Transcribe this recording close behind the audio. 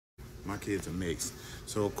My kids are mixed,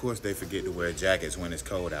 so of course they forget to wear jackets when it's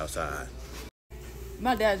cold outside.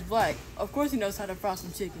 My dad's black. Of course he knows how to fry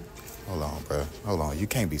some chicken. Hold on, bro. Hold on. You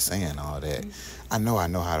can't be saying all that. I know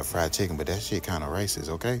how to fry chicken, but that shit kind of racist,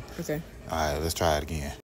 okay? Okay. All right, let's try it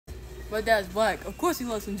again. My dad's black. Of course he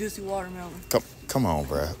loves some juicy watermelon. Come on,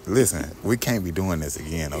 bro. Listen, we can't be doing this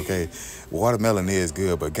again, okay? Watermelon is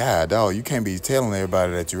good, but God, dog, you can't be telling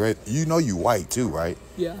everybody that you know you white too, right?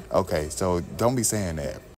 Yeah. Okay, so don't be saying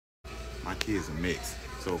that. My kids are mixed,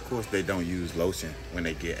 so of course they don't use lotion when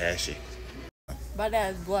they get ashy. My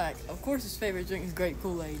dad's black. Of course his favorite drink is grape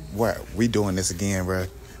Kool-Aid. What? We doing this again, bro?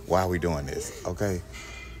 Why are we doing this? Okay?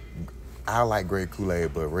 I like grape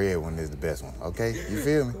Kool-Aid, but red one is the best one, okay? You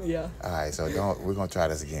feel me? Yeah. All right, so we're going to try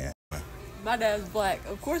this again. My dad's black.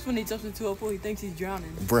 Of course when he jumps into a pool, he thinks he's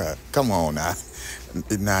drowning. Bruh, come on now.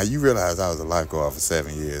 Now, you realize I was a lifeguard for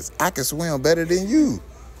 7 years. I can swim better than you.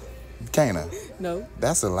 Can't I? No.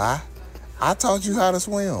 That's a lie. I taught you how to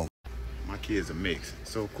swim. My kids are mixed,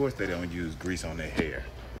 so of course they don't use grease on their hair.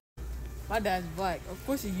 My dad's black. Of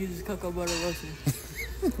course he uses cocoa butter lotion.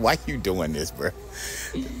 Why you doing this, bruh?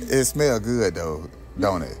 It smells good, though,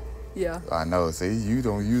 don't it? Yeah. I know. See, you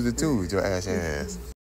don't use it too with your ass.